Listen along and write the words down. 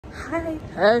Hi.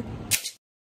 Hey.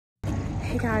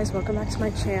 Hey guys, welcome back to my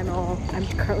channel. I'm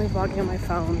currently vlogging on my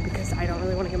phone because I don't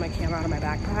really want to get my camera out of my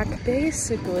backpack.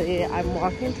 Basically, I'm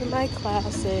walking to my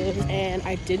classes and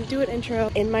I didn't do an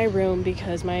intro in my room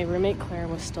because my roommate Claire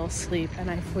was still asleep and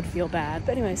I would feel bad.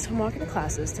 But anyway, so I'm walking to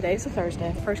classes. Today's a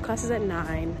Thursday. First class is at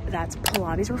 9. That's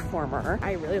Pilates Reformer.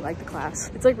 I really like the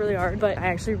class. It's like really hard, but I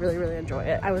actually really enjoy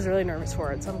it. I was really nervous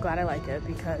for it, so I'm glad I like it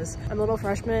because I'm a little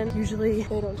freshman. Usually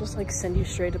they don't just like send you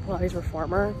straight to Pilates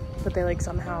Reformer, but they like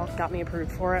somehow got me approved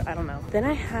for it. I don't know. Then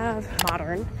I have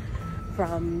modern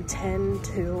from 10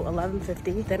 to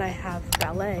 11:50. Then I have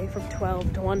ballet from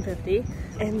 12 to 1:50.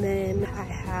 And then I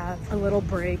have a little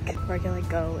break where I can like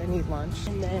go and eat lunch.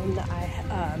 And then I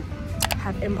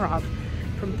have improv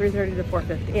from 3:30 to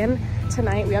 4:50. And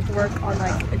tonight we have to work on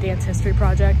like a dance history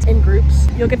project in groups.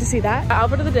 You'll get to see that.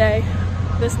 Outfit of the day,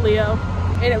 this Leo.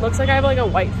 And it looks like I have like a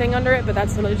white thing under it, but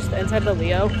that's literally just the inside of the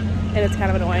Leo. And it's kind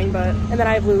of annoying, but, and then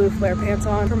I have Lulu flare pants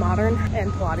on for modern and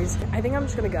Pilates. I think I'm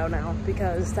just gonna go now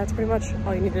because that's pretty much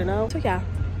all you need to know. So yeah,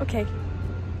 okay,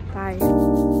 bye.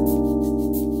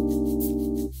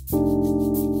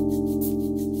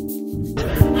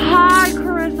 Hi,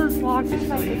 Carissa's vlog.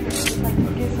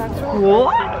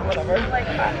 What? Whatever.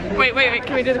 Wait,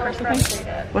 can we do the Carissa thing?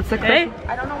 What's the question? Hey?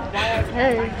 I don't know why.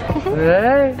 Hey.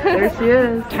 Hey, there she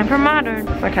is. Time for modern.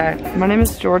 Okay, my name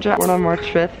is Georgia. Born on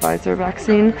March 5th, Pfizer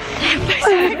vaccine.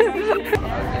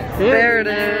 There it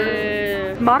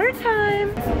is. Modern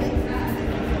time.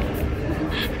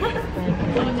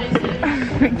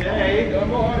 Hey, good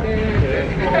morning.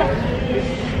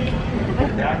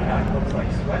 That looks like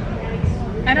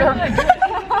sweatpants. I don't know.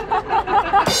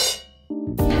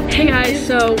 Hey guys,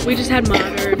 so we just had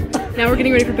modern. Now we're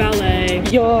getting ready for ballet.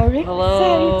 You're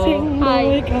exciting.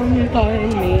 Hi. Come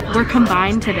find me. We're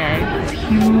combined today.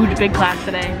 Huge, big class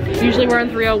today. Usually we're in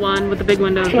 301 with the big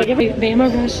windows. Can I give a Bama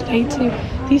Rush Day 2?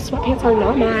 These sweatpants are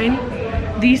not mine.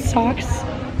 These socks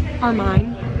are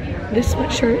mine. This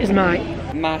sweatshirt is mine.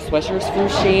 My sweatshirt's from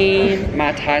Shein.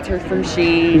 My tights are from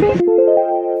Shein.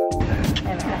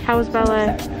 How was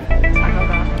ballet?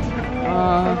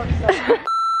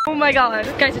 Oh my god.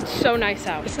 Guys, it's so nice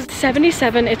out. This is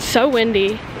 77. It's so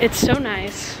windy. It's so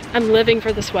nice. I'm living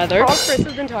for this weather. All Chris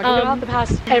has been talking about the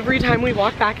past every time we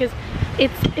walk back is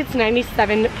it's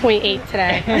 97.8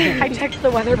 today. I checked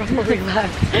the weather before we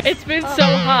left. It's been so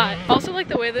hot. Also like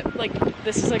the way that like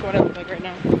this is like what I look like right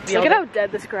now. Look at how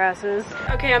dead this grass is.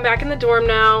 Okay, I'm back in the dorm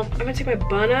now. I'm gonna take my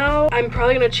bun out. I'm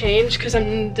probably gonna change because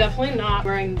I'm definitely not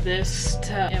wearing this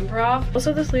to improv.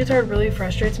 Also, this leotard really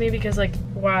frustrates me because like,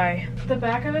 why? The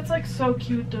back of it's like so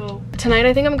cute though. Tonight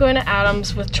I think I'm going to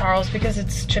Adams with Charles because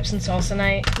it's chips and salsa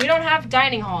night. We don't have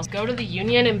dining halls. Go to the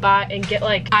Union and buy and get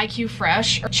like IQ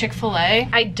Fresh or Chick-fil-A.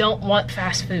 I don't want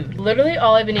fast food. Literally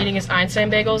all I've been eating is Einstein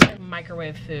bagels and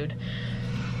microwave food.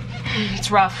 It's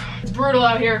rough. It's brutal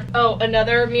out here. Oh,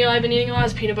 another meal I've been eating a lot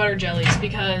is peanut butter jellies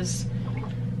because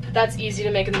that's easy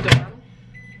to make in the dorm.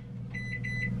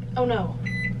 Oh no.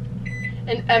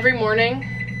 And every morning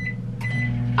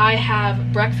I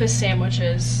have breakfast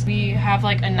sandwiches. We have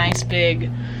like a nice big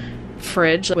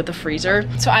fridge with a freezer.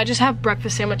 So I just have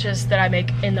breakfast sandwiches that I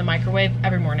make in the microwave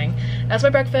every morning. That's my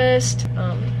breakfast.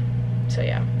 So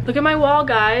yeah. Look at my wall,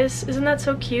 guys. Isn't that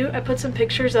so cute? I put some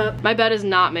pictures up. My bed is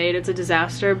not made. It's a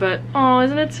disaster, but oh,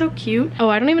 isn't it so cute? Oh,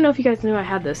 I don't even know if you guys knew I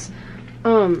had this.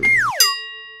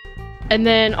 And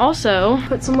then also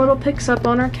put some little pics up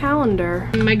on our calendar.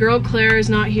 My girl Claire is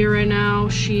not here right now.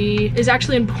 She is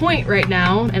actually in Point right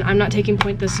now, and I'm not taking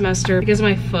Point this semester because of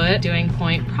my foot. Doing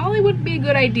Point probably wouldn't be a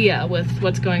good idea with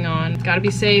what's going on. Gotta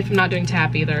be safe. I'm not doing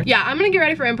tap either. Yeah, I'm gonna get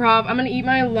ready for improv. I'm gonna eat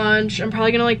my lunch. I'm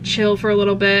probably gonna like chill for a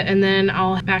little bit, and then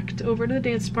I'll back over to the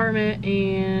dance department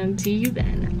and see you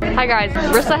then. Hi guys,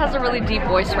 Carissa has a really deep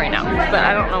voice right now, but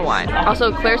I don't know why.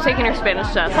 Also, Claire's taking her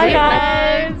Spanish test. Hi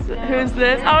guys. Who's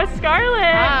this? Oh, it's Scarlett.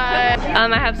 Hi.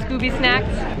 I have Scooby snacks.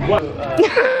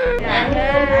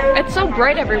 It's so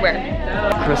bright everywhere.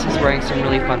 Carissa's wearing some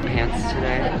really fun pants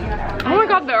today. Oh my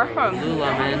god, they're fun.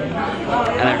 Lululemon.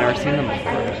 And I've never seen them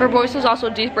before. Her voice is also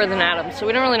deeper than Adam's, so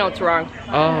we don't really know what's wrong.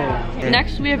 Oh.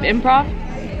 Next we have improv.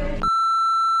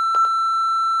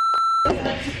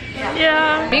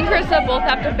 Yeah. Me and Carissa both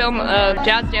have to film a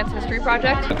jazz dance history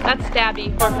project. That's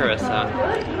stabby. Poor Carissa.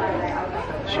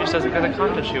 She just doesn't get the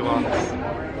content she wants.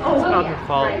 It's not her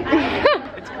fault.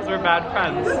 It's because we're bad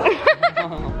friends.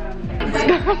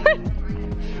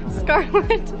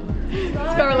 Scarlett.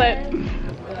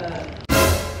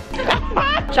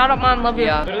 Shout out, Mom, love you.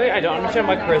 Yeah. Literally, I don't understand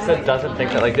why Carissa doesn't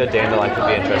think that like a day in the life would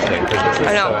be interesting, because this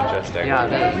is so interesting. Yeah,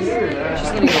 it is. She's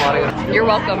gonna get a lot of good. You're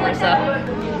welcome, Carissa.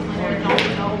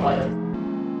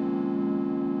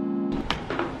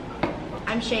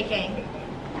 I'm shaking.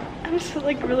 I'm just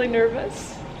like really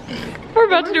nervous. We're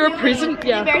about to do a presentation.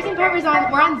 The embarrassing part is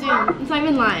we're on Zoom. It's not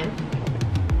even live.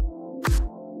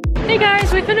 Hey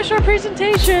guys, we finished our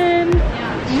presentation.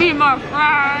 Yeah. Me and my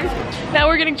fries. Now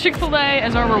we're getting Chick-fil-A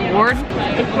as our reward.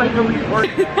 It's like a reward.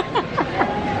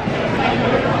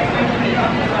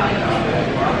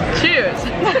 Cheers.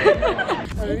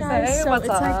 Hey guys, so what's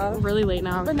it's up? like really late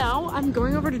now. But now I'm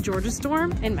going over to Georgia's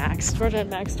dorm and Georgia and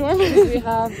Mac's dorm. We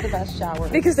have the best showers.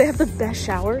 Because they have the best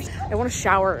showers. I want to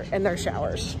shower in their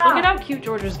showers. Look at how cute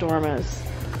Georgia's dorm is.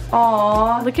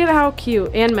 Aww. Look at how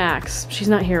cute. And Max. She's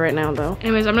not here right now though.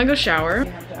 Anyways, I'm gonna go shower.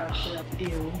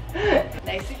 Ew.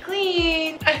 Nice and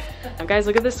clean. Guys,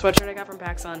 look at this sweatshirt I got from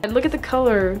PacSun. And look at the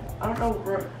color. I don't know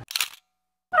where.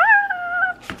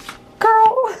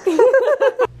 Girl.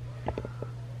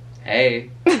 Hey.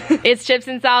 It's chips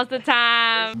and salsa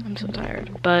time. I'm so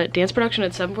tired. But dance production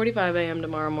at 7:45 a.m.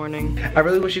 tomorrow morning. I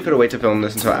really wish you could have waited to film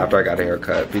this until after I got a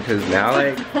haircut because now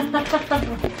like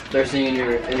They're singing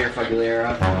in your fugly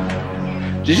era.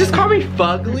 did you just call me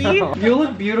fugly? You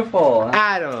look beautiful.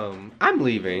 Adam, I'm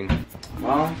leaving.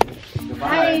 Well,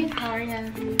 Hi, goodbye. how are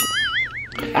you?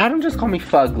 Adam just called me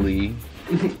fugly.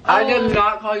 I did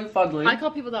not call you fugly. I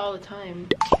call people that all the time.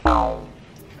 Are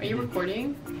you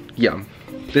recording? Yeah.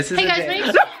 This is Hey a guys, day-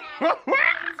 my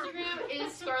Instagram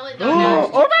is Scarlett. Oh my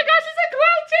gosh, it's a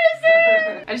cloud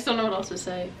chaser! I just don't know what else to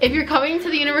say. If you're coming to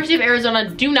the University of Arizona,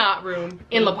 do not room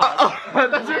in La Paz.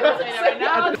 That's what I was saying right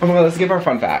now. Oh my god, let's give our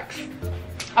fun facts.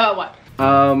 About what?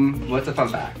 What's a fun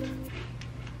fact?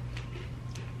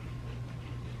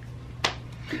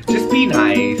 Just be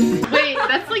nice. Wait,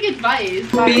 that's like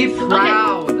advice. Be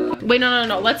proud. Wait,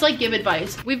 no. Let's like give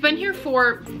advice. We've been here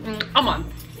for a month.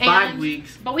 5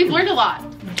 weeks. But we've learned a lot.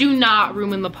 Do not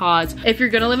room in La Paz. If you're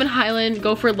gonna live in Highland,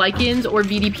 go for Lycans or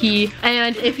VDP.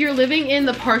 And if you're living in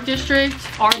the Park District,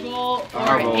 Arbol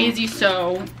or Hazy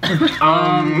So.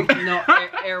 No,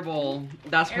 Air Bowl.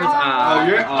 That's where it's at. Oh,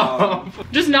 you're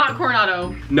off. Just not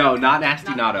Coronado. No, not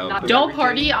Nasty Natto. Don't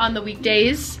party on the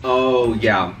weekdays. Oh,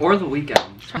 yeah. Or the weekend.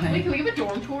 Wait, can we have a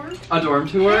dorm tour? A dorm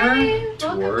tour? Hey,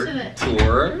 welcome to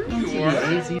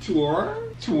the Tour.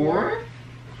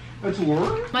 A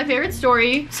tour? My favorite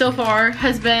story so far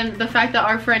has been the fact that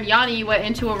our friend Yanni went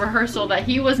into a rehearsal that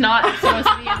he was not supposed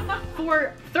to be in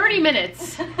for 30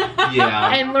 minutes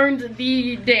Yeah. and learned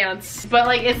the dance. But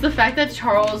like, it's the fact that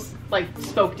Charles like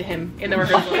spoke to him in the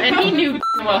rehearsal and he knew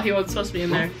well he was supposed to be in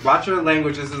there. Watch your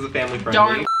language, this is a family friendly.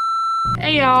 Darn.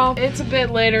 Hey y'all, it's a bit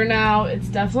later now. It's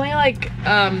definitely like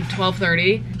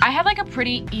 12:30. I had like a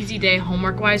pretty easy day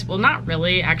homework wise. Well, not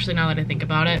really, actually, now that I think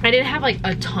about it. I didn't have like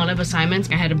a ton of assignments.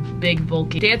 I had a big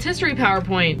bulky dance history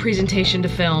PowerPoint presentation to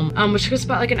film, which took us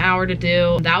about like an hour to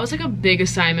do. That was like a big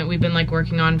assignment we've been like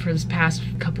working on for this past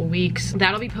couple weeks.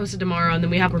 That'll be posted tomorrow, and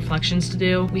then we have reflections to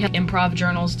do. We have improv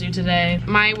journals due today.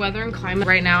 My weather and climate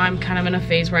right now, I'm kind of in a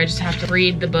phase where I just have to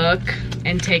read the book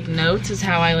and take notes is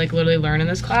how I like literally learn in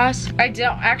this class. I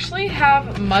don't actually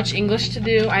have much English to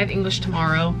do. I have English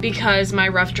tomorrow because my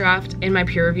rough draft and my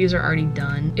peer reviews are already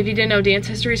done. If you didn't know, dance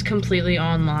history is completely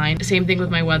online. Same thing with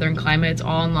my weather and climate, it's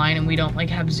all online and we don't like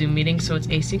have Zoom meetings, so it's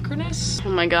asynchronous. Oh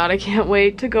my god, I can't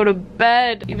wait to go to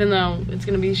bed, even though it's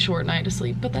gonna be a short night of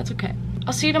sleep, but that's okay.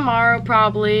 I'll see you tomorrow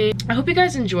probably. I hope you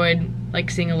guys enjoyed like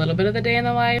seeing a little bit of the day in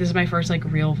the life. This is my first like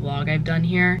real vlog I've done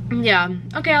here. Yeah,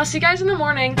 okay, I'll see you guys in the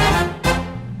morning.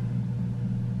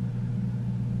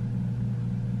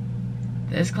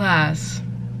 This class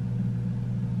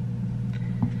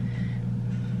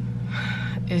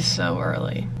is so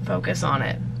early. Focus on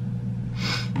it.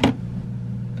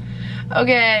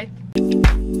 Okay.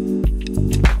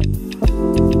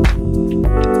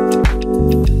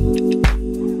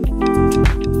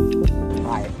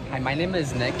 Hi, my name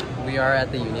is Nick. We are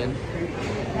at the Union.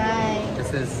 Hi.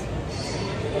 This is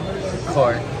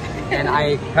Core. And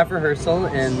I have rehearsal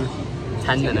in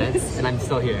 10 minutes, and I'm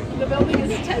still here. The building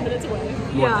is 10 minutes away.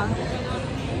 Yeah.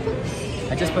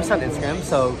 I just posted on Instagram,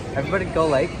 so everybody go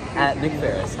like at Nick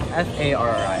Ferris,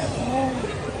 F-A-R-R-I-S.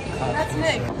 That's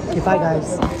Nick. Okay, bye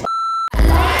guys.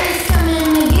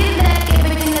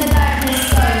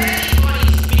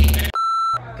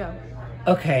 Go.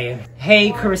 Okay,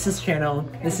 hey Carissa's channel.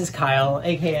 This is Kyle,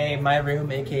 aka my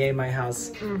room, aka my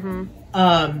house.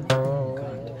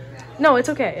 No, it's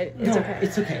okay. It's okay.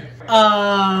 It's okay.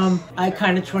 I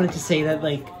kind of just wanted to say that,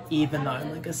 like, even though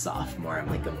I'm like a sophomore, I'm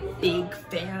like a big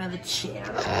fan of the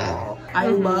channel. I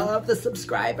love the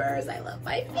subscribers. I love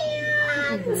my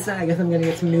fans. I guess I'm gonna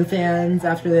get some new fans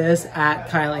after this at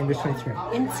Kyle English 23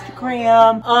 on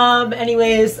Instagram.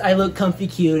 Anyways, I look comfy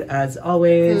cute as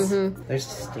always. There's a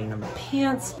stain on my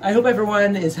pants. I hope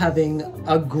everyone is having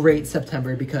a great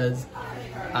September because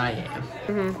I am.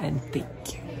 And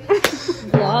thank you.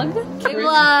 Vlog? Okay,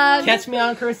 vlog. Catch me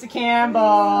on Carissa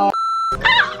Campbell.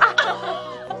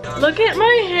 Look at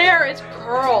my hair, it's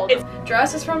curled. Its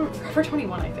dress is from Forever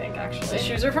 21, I think, actually. The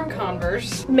shoes are from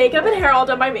Converse. Makeup and hair all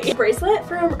done by me. Bracelet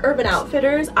from Urban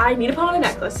Outfitters. I need to put on a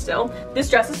necklace still. This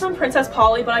dress is from Princess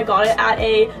Polly, but I got it at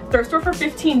a thrift store for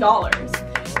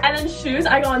 $15. And then shoes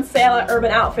I got on sale at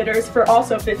Urban Outfitters for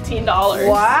also $15.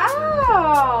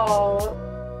 Wow.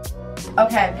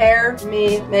 Okay, hair,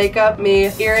 me, makeup,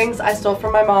 me, earrings I stole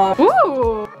from my mom.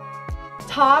 Ooh.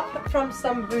 Top from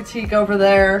some boutique over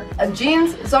there.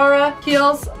 Jeans, Zara,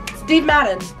 heels, Steve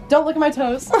Madden. Don't look at my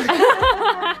toes.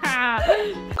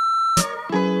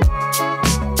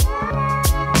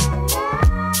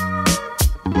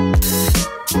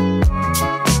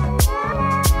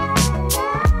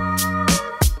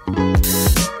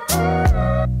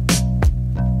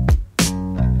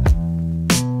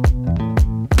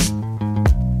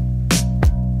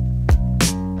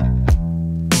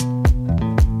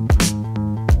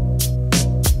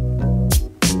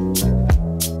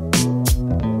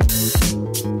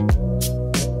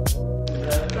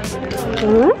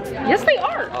 Yes, they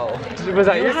are. Oh. Was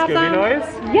that your Scooby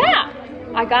noise? Yeah.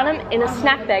 I got them in a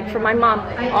snack bag for my mom.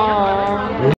 Aww.